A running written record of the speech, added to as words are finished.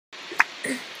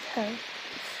Okay,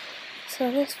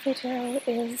 so this video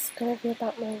is going to be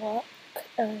about my work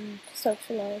and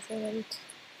socialising and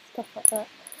stuff like that.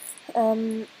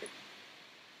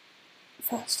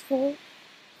 First of all,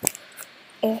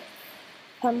 if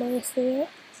family see it,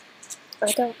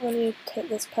 I don't want you to take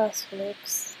this personally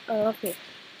because I love you.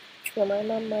 You're my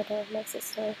mum, my dad, my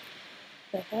sister,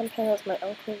 my grandparents, my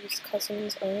uncles,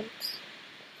 cousins, aunts,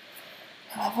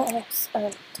 whoever else,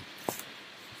 and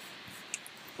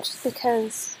just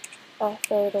because I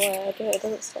feel the way I do, it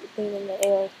doesn't stop meaning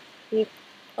that you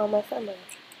are my family.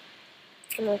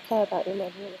 And I care about you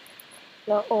more than anything.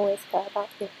 And I'll always care about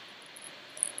you.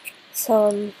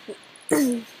 So,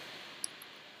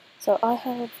 so I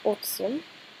have autism.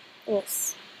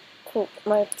 It's called,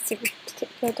 my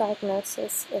particular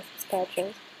diagnosis is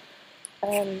Asperger's.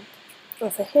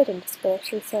 It's a hidden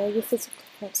disability, so you physically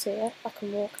can't see it. I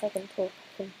can walk, I can talk,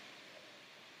 I can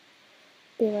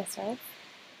be myself.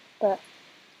 But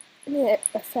it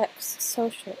affects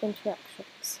social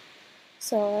interactions.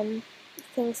 So,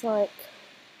 things like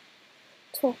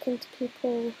talking to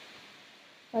people,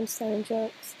 understanding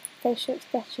jokes, facial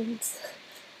expressions,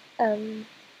 they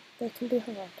can be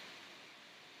hard.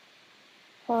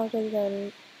 Harder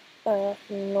than a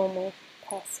normal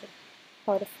person.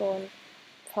 Harder for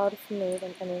me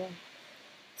than anyone.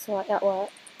 So like at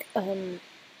work, I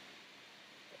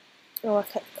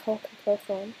work at the co-op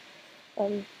farm.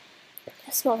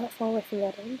 It's not that far away from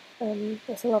Reading.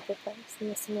 It's a lovely place and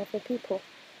there's some lovely people.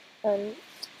 And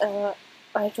I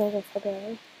joined in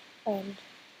February, and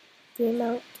the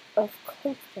amount of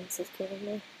confidence it's given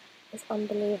me is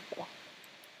unbelievable.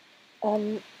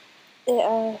 When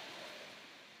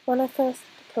I first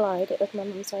applied, it was my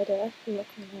mum's idea. I'm not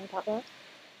going to lie about that.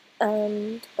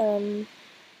 And I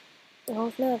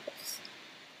was nervous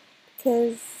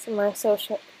because my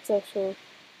social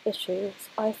issues.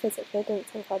 I physically didn't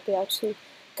think I'd be able to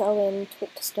go in,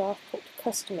 talk to staff, talk to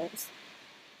customers.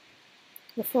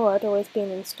 Before, I'd always been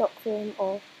in the stock room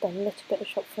or done a little bit of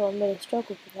shop floor and really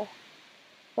struggled with that.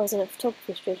 I was in a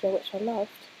photography studio, which I loved,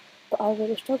 but I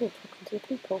really struggled talking to the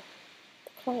people,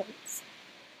 the clients.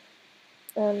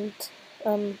 And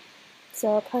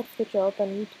so I applied for the job,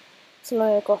 and so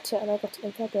I got it, and I got it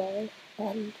in February.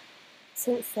 And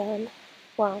since then,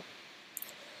 wow,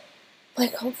 my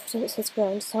confidence has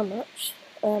grown so much.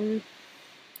 And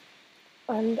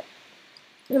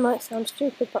it might sound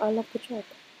stupid, but I love the job.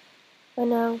 I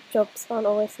know jobs aren't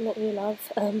always something you love.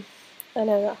 I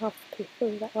know that half the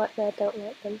people that work there don't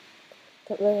like them,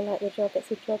 don't really like the job.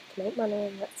 It's a job to make money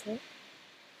and that's it.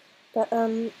 But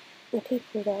the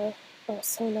people there are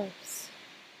so nice,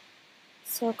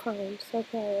 so kind, so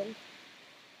caring.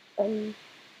 I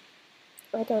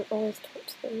don't always talk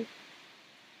to them,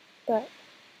 but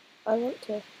I want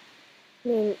to. I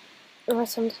mean, I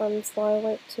sometimes lie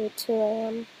awake till 2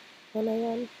 AM, 1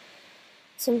 AM.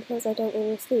 Sometimes I don't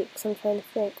even sleep because I'm trying to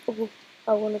think, oh,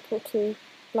 I want to talk to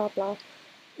blah blah.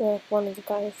 One of the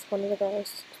girls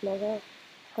tomorrow.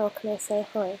 How can I say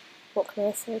hi? What can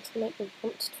I say to make them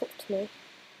want to talk to me?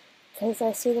 Because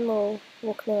I see them all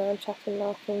walking around chatting,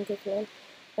 laughing, giggling,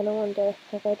 and I wonder,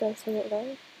 have I done something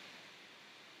wrong?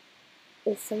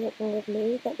 Is something wrong with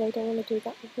me that they don't want to do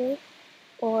that with me?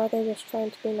 Or are they just trying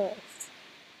to be nice?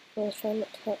 Or are they trying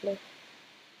not to hurt me?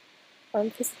 I'm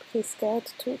physically scared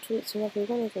to talk to each and every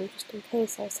one of them just in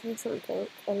case I say something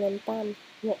and then bam,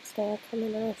 next day I come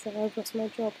in and I say I've lost my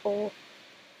job or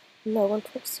no one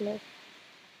talks to me.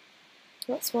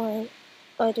 That's why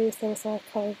I do things like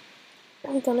I've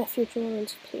done a few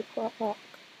drawings for people at work.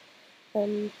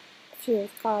 A few of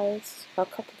the guys, well, a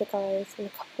couple of the guys and a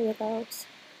couple of the girls.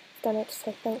 I've done it to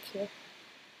say thank you.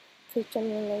 Because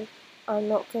generally I'm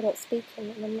not good at speaking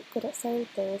and I'm not good at saying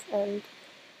things, and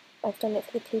I've done it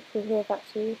for the people who have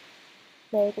actually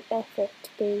made an effort to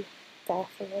be there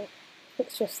for me. If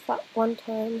it's just that one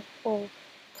time, or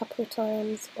a couple of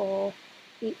times, or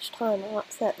each time I'm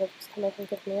upset, they've just come over and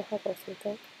given me a hug or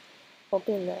something, or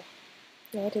been there.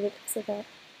 And I did it because of that,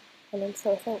 and I'm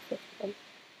so thankful for them.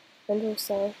 And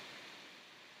also,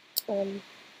 they're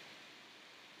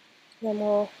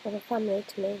more of a family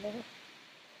to me now.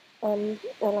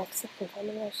 They're like a second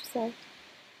family, I should say.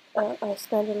 I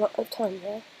spend a lot of time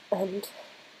there, and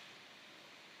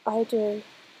I do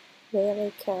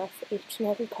really care for each and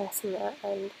every person there,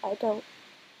 and I don't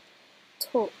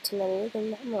talk to many of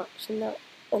them that much, and that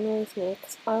annoys me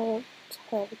because I want to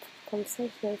have a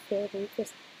conversation with them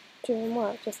just during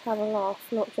work, just have a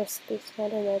laugh, not just be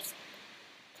standing there just,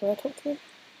 can I talk to them?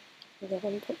 Do they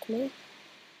want to talk to me?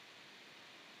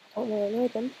 I don't really know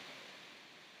them.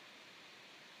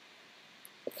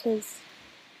 Because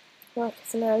work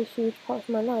is now a huge part of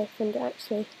my life, and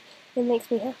actually It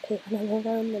makes me happy when I'm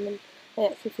around them and I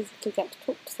actually physically get to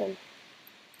talk to them.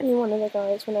 And one of the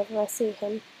guys, whenever I see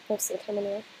him, most of the time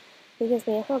anyway, he gives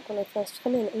me a hug when I first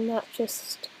come in, and that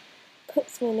just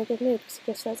puts me in a good mood because it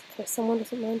just says, okay, someone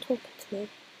doesn't mind talking to me.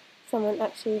 Someone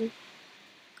actually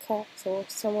cares, or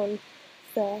someone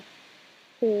there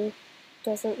who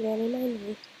doesn't really mind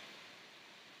me.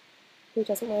 Who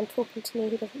doesn't mind talking to me,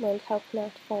 who doesn't mind helping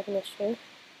out if I have an issue.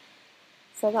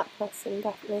 So that person,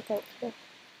 definitely thank you.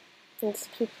 And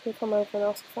just people who come over and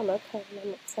ask if I'm okay and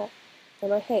I'm upset.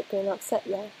 And I hate being upset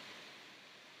there.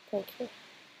 Thank you.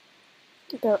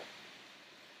 But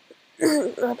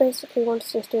I basically wanted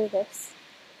to just do this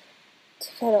to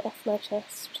get it off my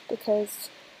chest because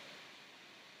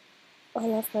I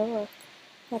love my work.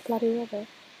 I bloody love it.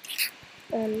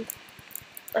 And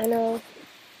I know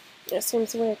it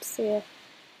seems weird to see a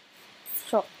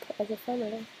shop as a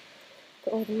family,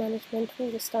 but all the management, all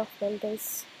the staff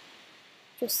members,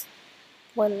 just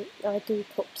when I do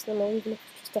talk to them, or even if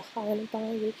it's just a hi and a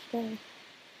bye each day,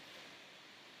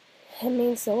 it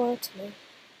means the world to me.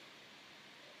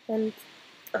 And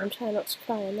I'm trying not to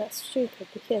cry, and that's stupid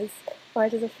because why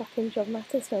does a fucking job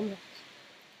matter so much?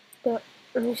 But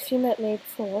if you met me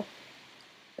before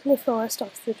I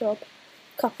started the job,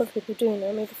 a couple of people do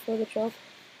know me before the job.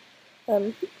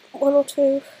 One or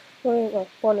two, well,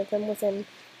 one of them was in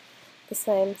the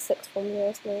same sixth form year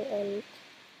as me, and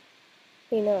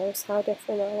he knows how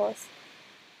different I was.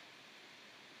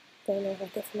 They know how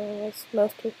different I was.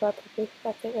 Most people I think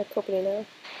they probably know.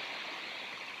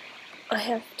 I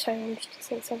have changed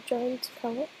since I've joined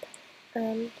Co-op,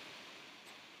 and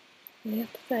I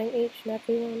have to thank each and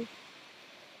every one.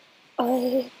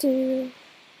 I do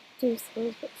things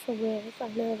which are weird. I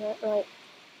know that, like,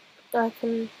 I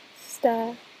can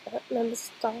stare at members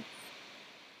of staff.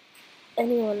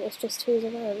 Anyone, it's just who's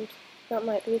around. That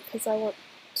might be because I want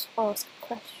to ask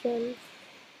questions,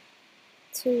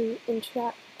 to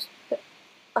interact, but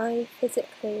I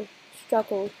physically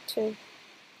struggle to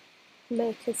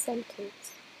make a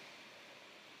sentence.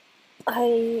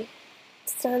 I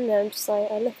stand there and just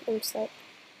like, I look at them just like,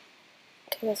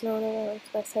 okay, there's no one around,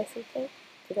 can I say something?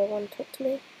 Do they want to talk to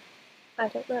me? I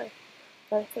don't know.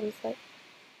 I look at them just like,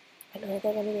 I know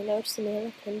they're going to be noticing me and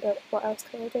looking, but what else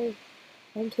can I do?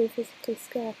 I'm too physically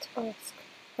scared to ask,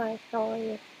 hi, how are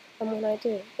you? And when I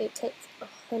do, it takes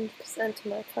 100% of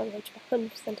my courage,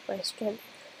 100% of my strength,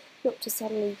 not to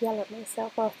suddenly yell at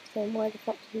myself after saying, why the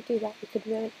fuck did you do that? You could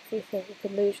ruin everything, you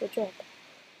could lose your job.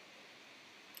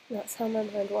 That's how my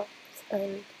mind works,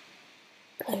 and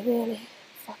I really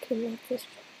fucking love this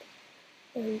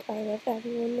job. And I love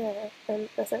everyone there, and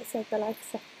as I said, they're like a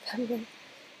second family.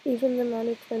 Even the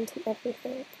management and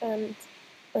everything, and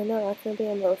I know I can be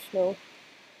emotional.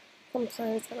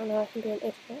 Sometimes I know I can be an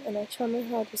idiot, and I try my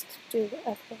hardest to do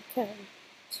whatever I can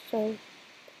to show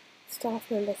staff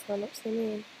members how much they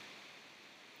mean.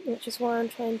 Which is why I'm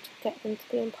trying to get them to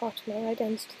be in part of my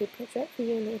identity project for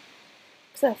uni,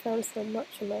 because I found so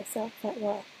much of myself at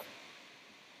work.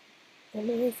 It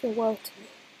means the world to me.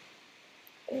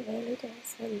 It really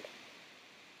does, and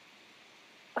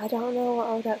I don't know what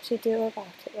I would actually do about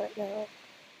it right now.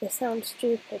 It sounds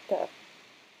stupid, but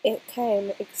it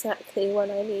came exactly when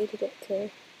I needed it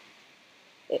to.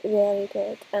 It really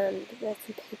did, and there's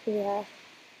some people there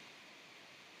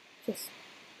just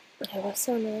who are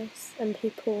so nice, and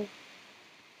people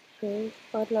who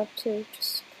I'd love to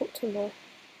just talk to more.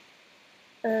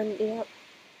 And yeah,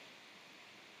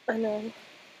 I know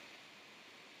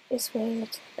it's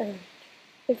weird, and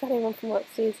if anyone from work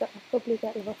sees it, I'll probably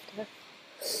get laughed at.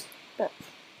 But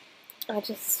I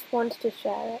just wanted to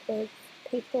share it with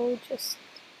people, just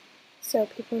so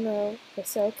people know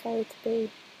it's okay to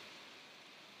be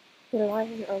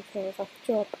reliant on things like a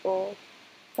job or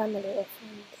family or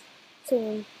friends.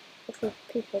 Seeing a group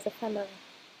of people as a family,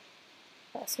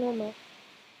 that's normal.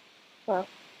 Well,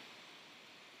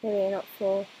 maybe not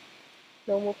for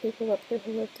normal people, but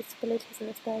people with disabilities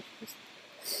and Asperger's.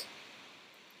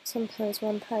 Sometimes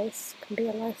one place can be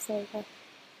a lifesaver,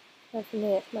 and for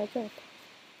me it's my job.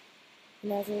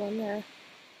 And everyone there,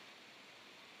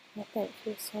 I thank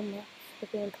you so much for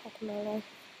being part of my life.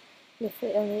 And if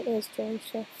it only is during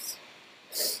shifts,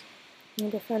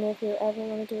 and if any of you ever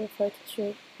want to do a photo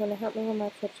shoot, want to help me on my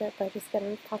project by just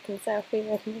getting a fucking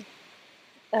selfie with me,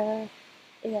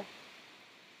 yeah,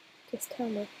 just tell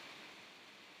me.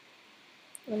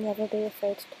 I'll never be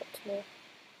afraid to talk to me,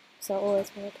 because I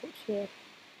always want to talk to you.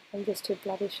 I'm just too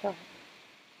bloody shy.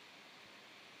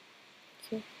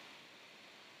 Thank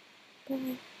you.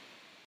 Bye.